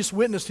probably just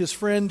witnessed his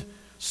friend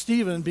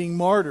Stephen being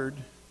martyred.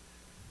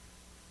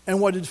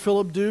 And what did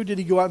Philip do? Did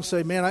he go out and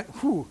say, man, I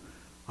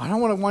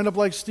don't want to wind up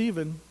like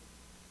Stephen?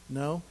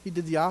 No, he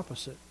did the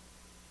opposite.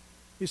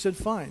 He said,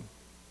 fine,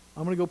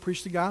 I'm going to go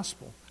preach the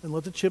gospel and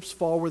let the chips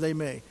fall where they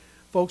may.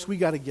 Folks, we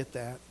got to get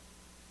that.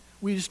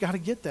 We just got to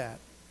get that.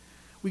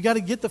 We got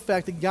to get the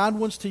fact that God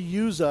wants to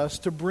use us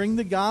to bring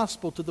the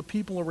gospel to the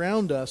people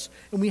around us,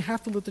 and we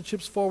have to let the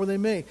chips fall where they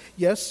may.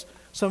 Yes,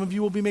 some of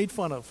you will be made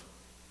fun of.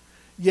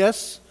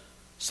 Yes,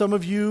 some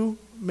of you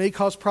may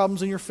cause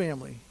problems in your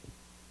family.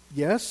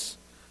 Yes,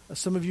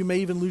 some of you may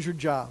even lose your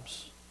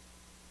jobs.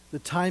 The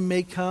time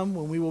may come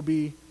when we will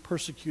be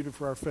persecuted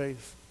for our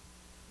faith.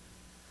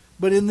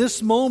 But in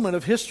this moment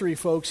of history,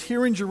 folks,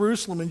 here in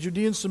Jerusalem, in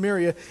Judea and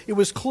Samaria, it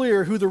was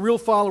clear who the real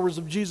followers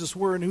of Jesus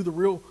were and who the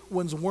real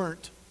ones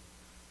weren't.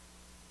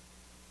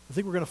 I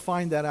think we're going to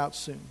find that out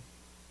soon.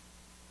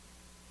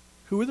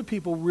 Who are the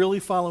people really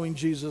following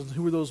Jesus, and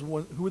who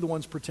are the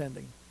ones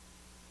pretending?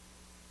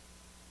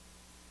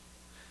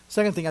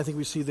 Second thing I think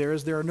we see there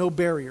is there are no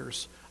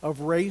barriers of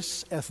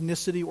race,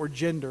 ethnicity, or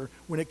gender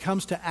when it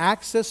comes to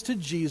access to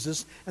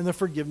Jesus and the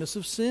forgiveness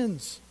of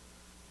sins.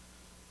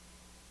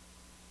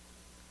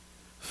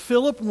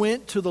 Philip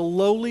went to the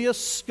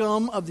lowliest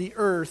scum of the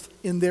earth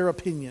in their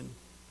opinion.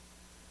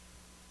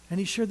 And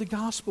he shared the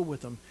gospel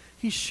with them.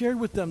 He shared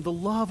with them the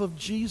love of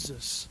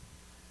Jesus.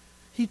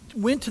 He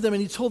went to them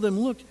and he told them,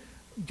 look,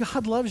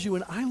 God loves you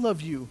and I love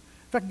you.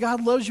 In fact,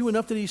 God loves you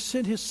enough that he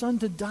sent his son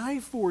to die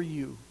for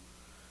you.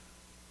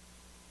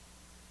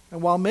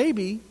 And while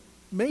maybe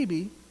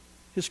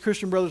his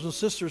Christian brothers and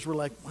sisters were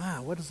like,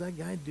 wow, what is that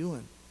guy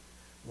doing?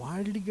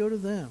 Why did he go to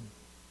them?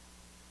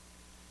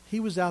 He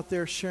was out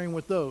there sharing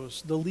with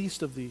those, the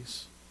least of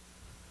these.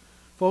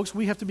 Folks,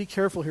 we have to be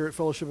careful here at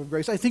Fellowship of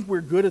Grace. I think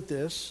we're good at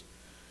this,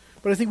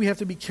 but I think we have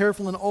to be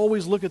careful and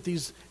always look at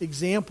these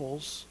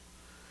examples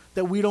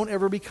that we don't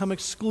ever become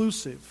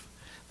exclusive,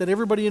 that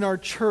everybody in our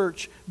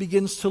church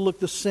begins to look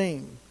the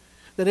same,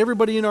 that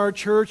everybody in our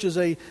church is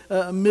a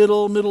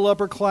middle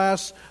upper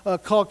class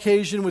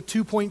Caucasian with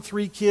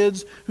 2.3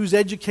 kids who's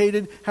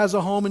educated, has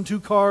a home and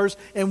 2 cars,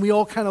 and we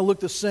all kind of look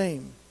the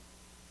same.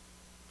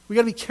 We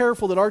got to be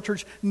careful that our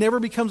church never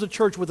becomes a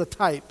church with a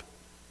type.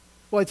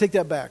 Well, I take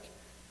that back.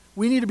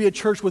 We need to be a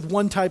church with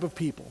one type of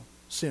people,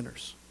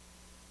 sinners.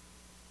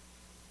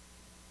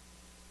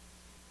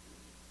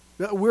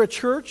 We're a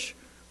church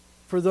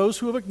for those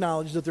who have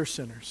acknowledged that they're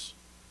sinners.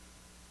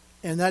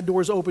 And that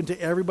door is open to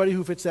everybody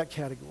who fits that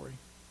category.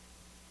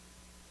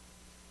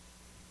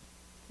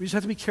 We just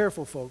have to be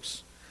careful,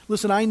 folks.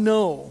 Listen, I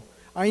know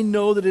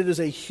that it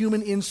is a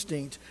human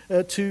instinct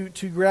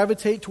to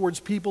gravitate towards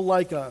people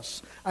like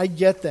us. I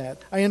get that.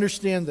 I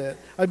understand that.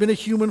 I've been a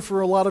human for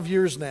a lot of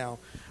years now.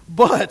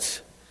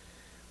 But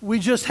we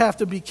just have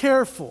to be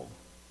careful.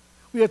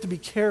 We have to be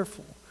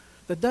careful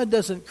that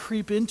doesn't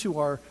creep into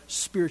our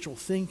spiritual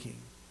thinking.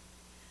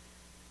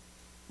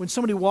 When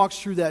somebody walks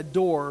through that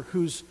door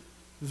who's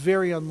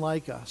very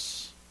unlike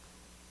us,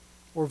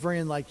 or very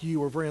unlike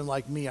you, or very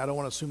unlike me, I don't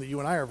want to assume that you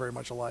and I are very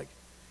much alike,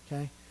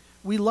 okay?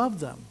 We love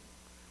them.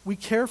 We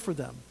care for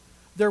them.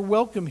 They're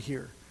welcome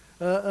here.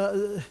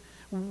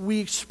 We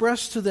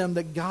express to them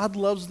that God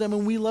loves them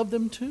and we love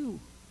them too.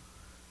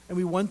 And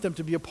we want them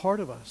to be a part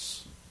of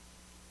us.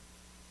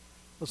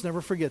 Let's never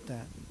forget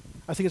that.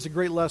 I think it's a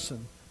great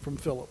lesson from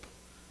Philip.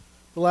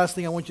 The last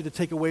thing I want you to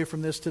take away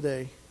from this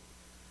today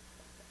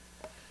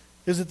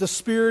is that the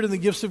Spirit and the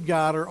gifts of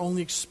God are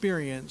only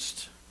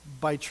experienced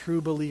by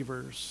true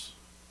believers,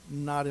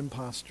 not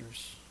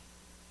imposters.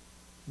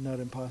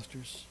 Not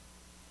imposters.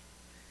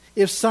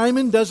 If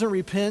Simon doesn't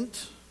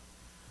repent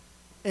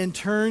and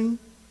turn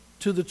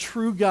to the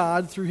true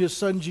God through his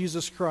Son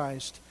Jesus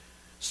Christ,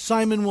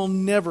 Simon will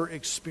never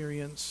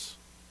experience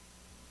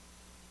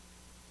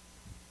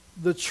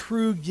the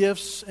true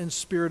gifts and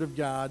Spirit of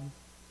God.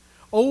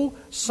 Oh,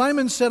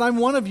 Simon said, I'm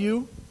one of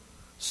you.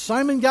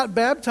 Simon got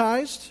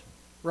baptized,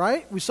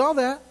 right? We saw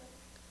that.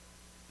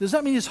 Does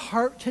that mean his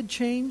heart had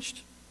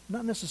changed?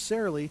 Not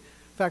necessarily.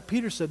 In fact,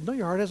 Peter said, no,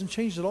 your heart hasn't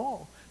changed at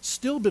all. It's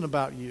still been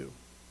about you.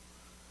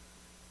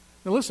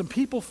 Now listen,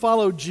 people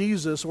follow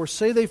Jesus or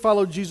say they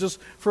follow Jesus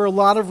for a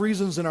lot of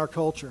reasons in our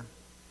culture.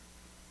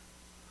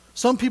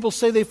 Some people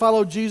say they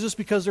follow Jesus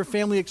because their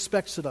family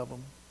expects it of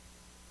them.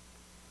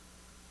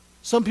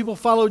 Some people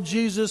follow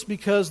Jesus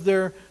because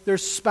their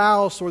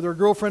spouse or their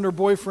girlfriend or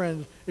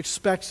boyfriend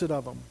expects it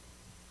of them.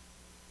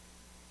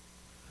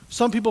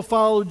 Some people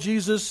follow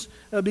Jesus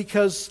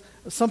because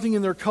something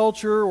in their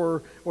culture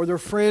or their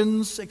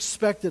friends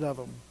expect it of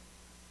them.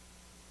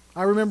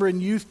 I remember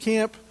in youth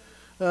camp,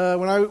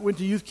 when I went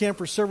to youth camp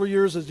for several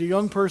years as a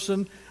young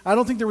person, I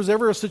don't think there was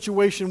ever a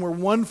situation where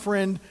one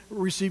friend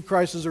received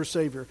Christ as their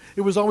Savior.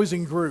 It was always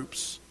in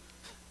groups.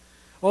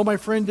 Oh, my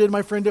friend did.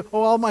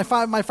 Oh, all my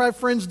five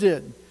friends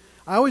did.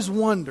 I always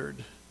wondered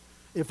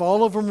if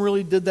all of them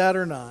really did that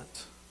or not,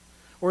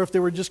 or if they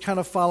were just kind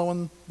of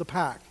following the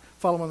pack,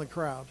 following the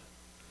crowd.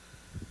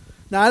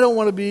 Now, I don't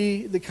want to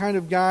be the kind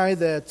of guy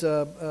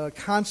that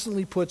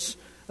constantly puts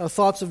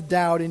thoughts of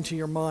doubt into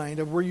your mind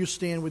of where you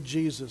stand with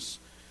Jesus.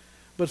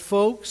 But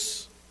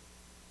folks,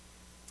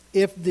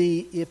 if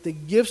the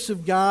gifts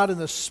of God and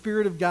the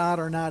Spirit of God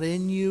are not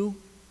in you,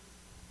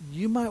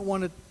 you might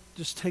want to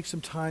just take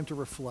some time to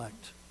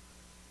reflect.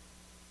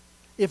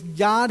 If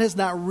God has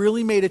not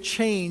really made a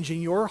change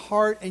in your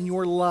heart and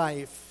your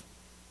life,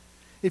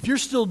 if you're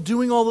still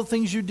doing all the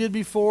things you did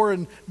before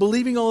and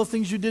believing all the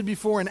things you did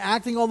before and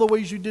acting all the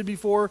ways you did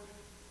before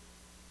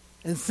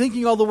and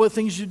thinking all the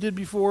things you did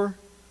before,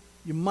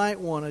 you might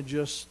want to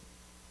just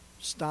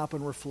stop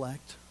and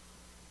reflect.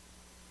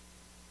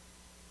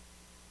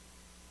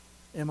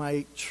 Am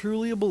I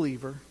truly a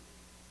believer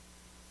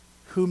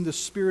whom the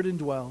Spirit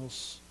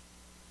indwells?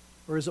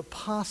 Or is it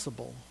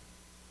possible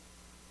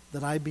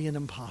that I be an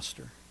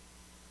imposter?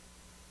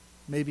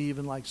 Maybe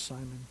even like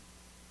Simon.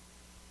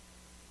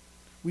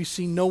 We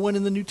see no one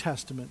in the New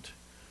Testament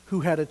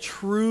who had a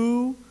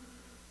true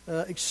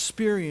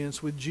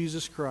experience with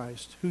Jesus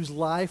Christ whose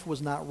life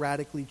was not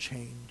radically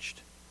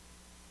changed?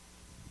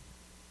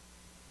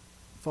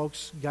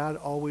 Folks, God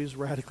always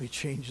radically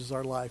changes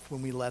our life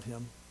when we let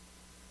Him.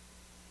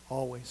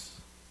 Always.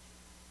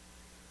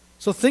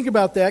 So think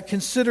about that.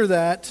 Consider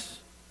that.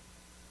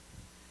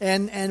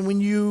 And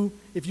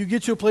if you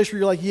get to a place where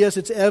you're like, yes,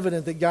 it's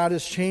evident that God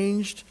has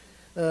changed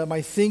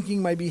my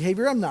thinking, my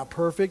behavior. I'm not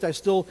perfect. I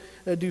still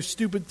do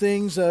stupid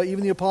things.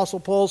 Even the Apostle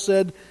Paul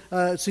said,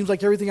 it seems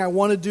like everything I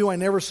want to do, I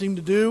never seem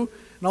to do.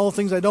 And all the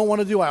things I don't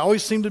want to do, I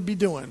always seem to be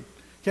doing.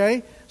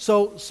 Okay?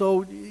 So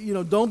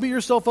don't beat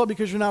yourself up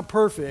because you're not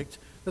perfect.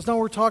 That's not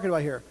what we're talking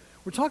about here.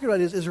 What we're talking about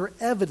is there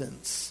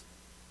evidence?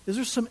 Is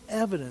there some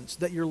evidence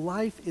that your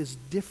life is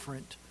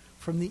different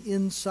from the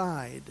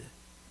inside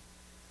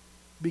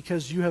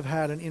because you have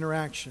had an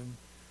interaction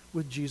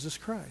with Jesus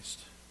Christ?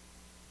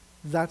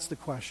 That's the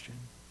question.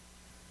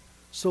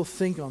 So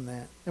think on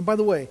that. And by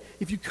the way,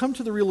 if you come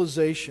to the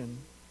realization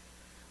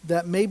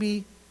that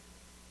maybe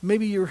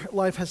your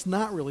life has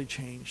not really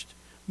changed,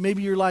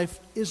 maybe your life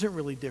isn't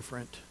really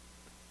different,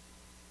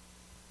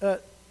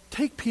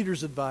 take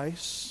Peter's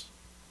advice.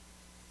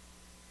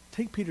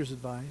 Take Peter's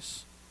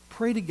advice.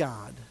 Pray to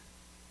God.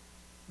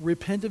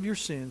 Repent of your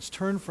sins.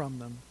 Turn from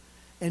them.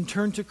 And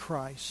turn to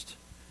Christ.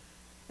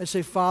 And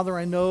say, Father,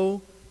 I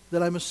know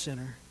that I'm a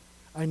sinner.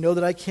 I know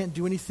that I can't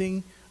do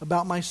anything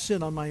about my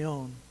sin on my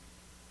own.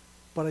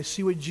 But I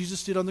see what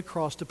Jesus did on the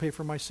cross to pay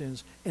for my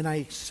sins. And I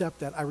accept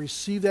that. I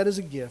receive that as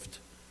a gift,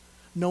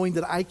 knowing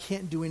that I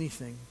can't do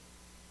anything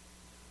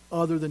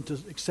other than to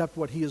accept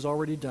what He has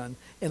already done.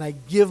 And I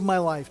give my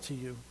life to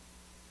you.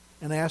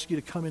 And I ask you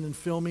to come in and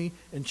fill me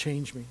and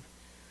change me.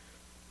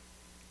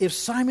 If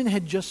Simon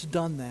had just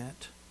done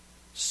that,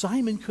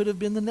 Simon could have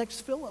been the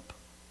next Philip.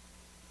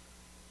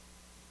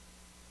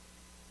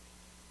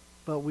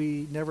 But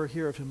we never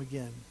hear of him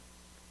again.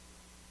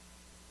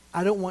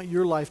 I don't want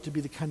your life to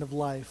be the kind of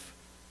life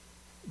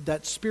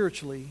that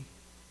spiritually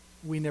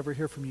we never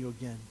hear from you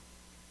again.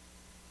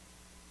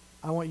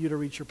 I want you to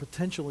reach your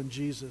potential in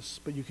Jesus,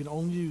 but you can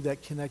only do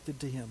that connected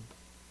to Him.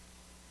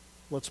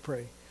 Let's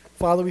pray.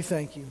 Father, we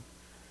thank you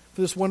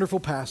for this wonderful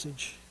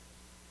passage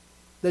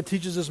that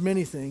teaches us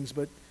many things.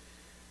 But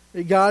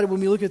God,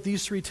 when we look at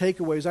these three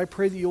takeaways, I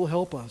pray that you'll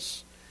help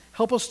us.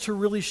 Help us to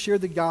really share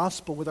the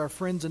gospel with our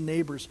friends and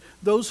neighbors,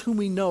 those whom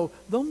we know,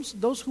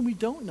 those whom we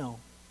don't know.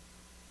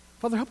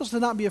 Father, help us to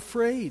not be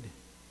afraid.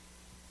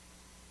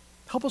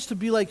 Help us to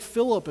be like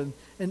Philip,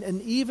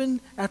 and even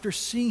after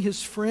seeing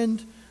his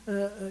friend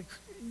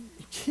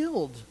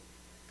killed,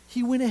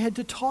 he went ahead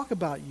to talk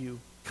about you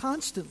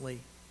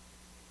constantly.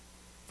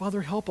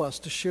 Father, help us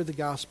to share the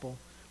gospel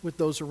with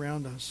those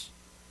around us.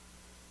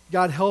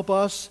 God, help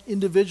us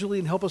individually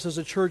and help us as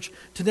a church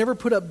to never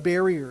put up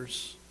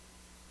barriers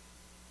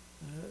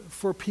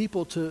for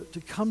people to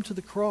come to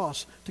the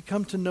cross, to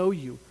come to know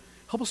you.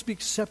 Help us be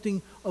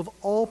accepting of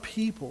all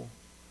people.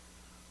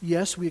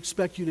 Yes, we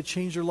expect you to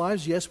change their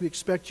lives. Yes, we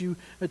expect you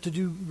to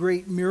do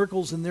great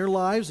miracles in their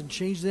lives and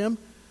change them.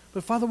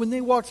 But Father, when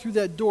they walk through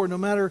that door, no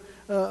matter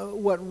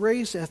what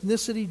race,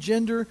 ethnicity,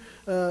 gender,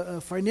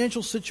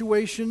 financial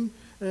situation,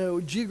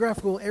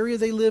 geographical area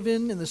they live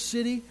in the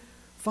city,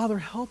 Father,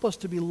 help us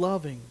to be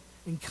loving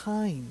and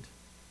kind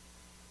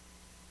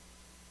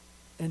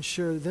and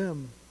share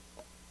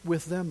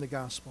with them the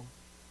gospel.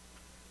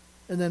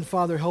 And then,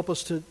 Father, help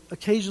us to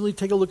occasionally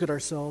take a look at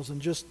ourselves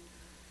and just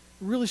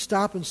really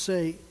stop and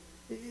say,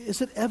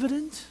 is it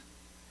evident?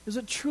 Is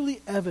it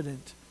truly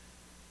evident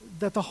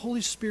that the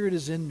Holy Spirit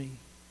is in me?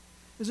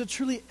 Is it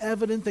truly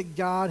evident that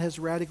God has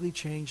radically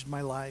changed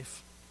my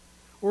life?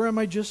 Or am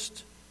I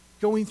just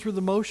going through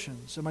the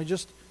motions? Am I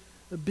just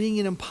being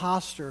an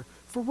imposter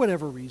for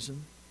whatever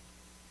reason?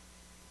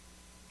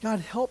 God,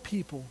 help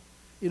people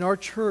in our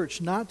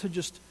church not to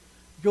just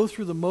go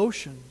through the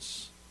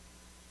motions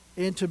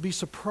and to be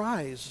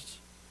surprised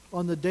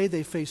on the day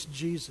they face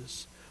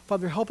Jesus.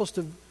 Father, help us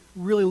to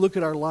really look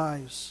at our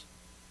lives.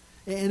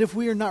 And if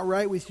we are not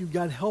right with you,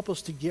 God, help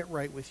us to get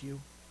right with you,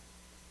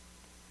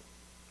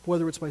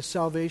 whether it's by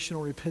salvation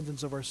or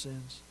repentance of our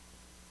sins.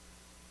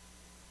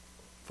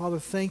 Father,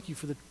 thank you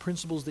for the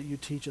principles that you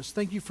teach us.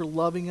 Thank you for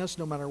loving us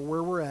no matter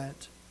where we're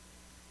at.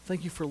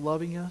 Thank you for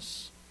loving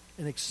us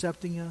and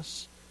accepting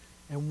us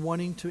and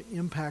wanting to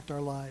impact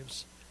our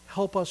lives.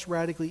 Help us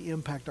radically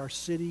impact our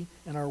city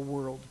and our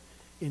world.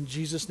 In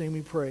Jesus' name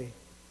we pray.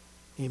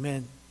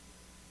 Amen.